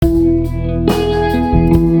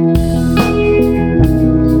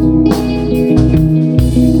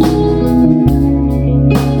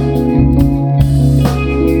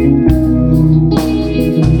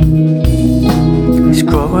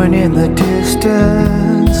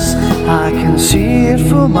distance, I can see it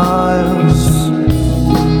for miles.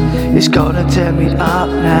 It's gonna tear me up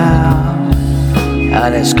now,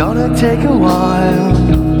 and it's gonna take a while.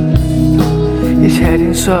 It's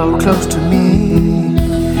heading so close to me,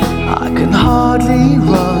 I can hardly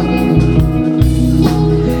run.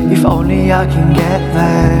 If only I can get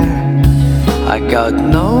there, I got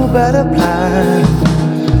no better plan.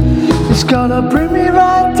 It's gonna bring me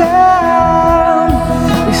right down,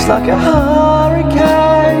 it's like a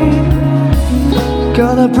hurricane.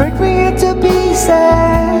 Gonna break me into pieces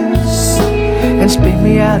and spin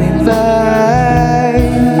me out in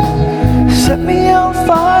vain. Set me on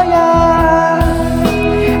fire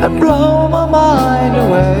and blow my mind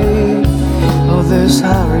away. Oh, this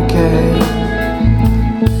hurricane,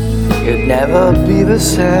 it'd never be the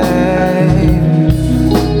same.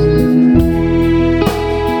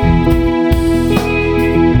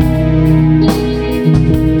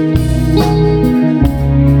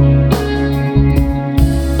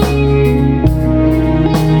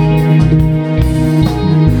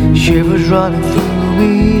 Shivers running through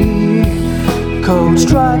me, cold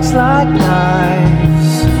strikes like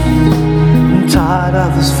knives. I'm tired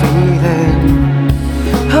of this feeling.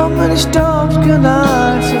 How many storms can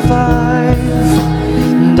I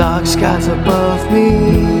survive? Dark skies above me,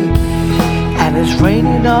 and it's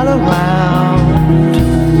raining all around.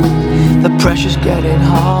 The pressure's getting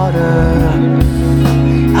harder,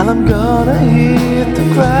 and I'm gonna hit the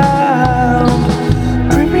ground.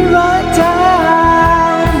 Bring me right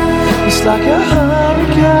down, it's like a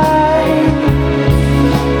hurricane.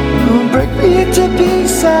 Break me into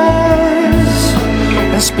pieces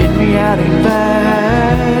and spin me out in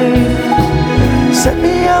vain. Set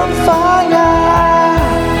me on fire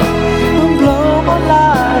and blow my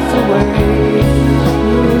life away.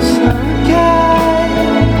 This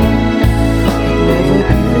hurricane, it'll never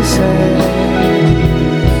be the same.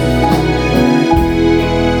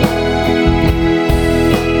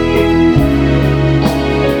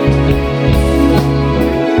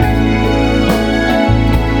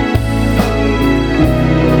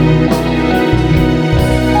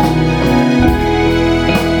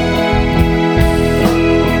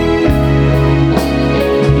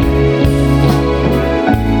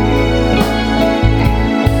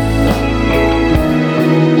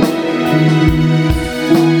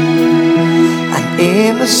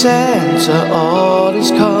 In the center, all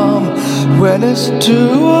is calm. When it's the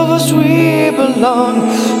two of us, we belong.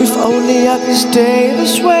 If only I could stay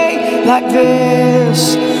this way, like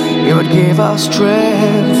this, it would give us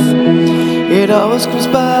strength. It always comes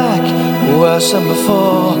back worse than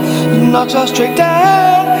before. Knocks us straight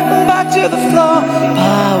down, back to the floor.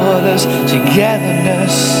 Powerless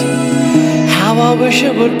togetherness, how I wish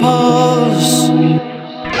it would pause.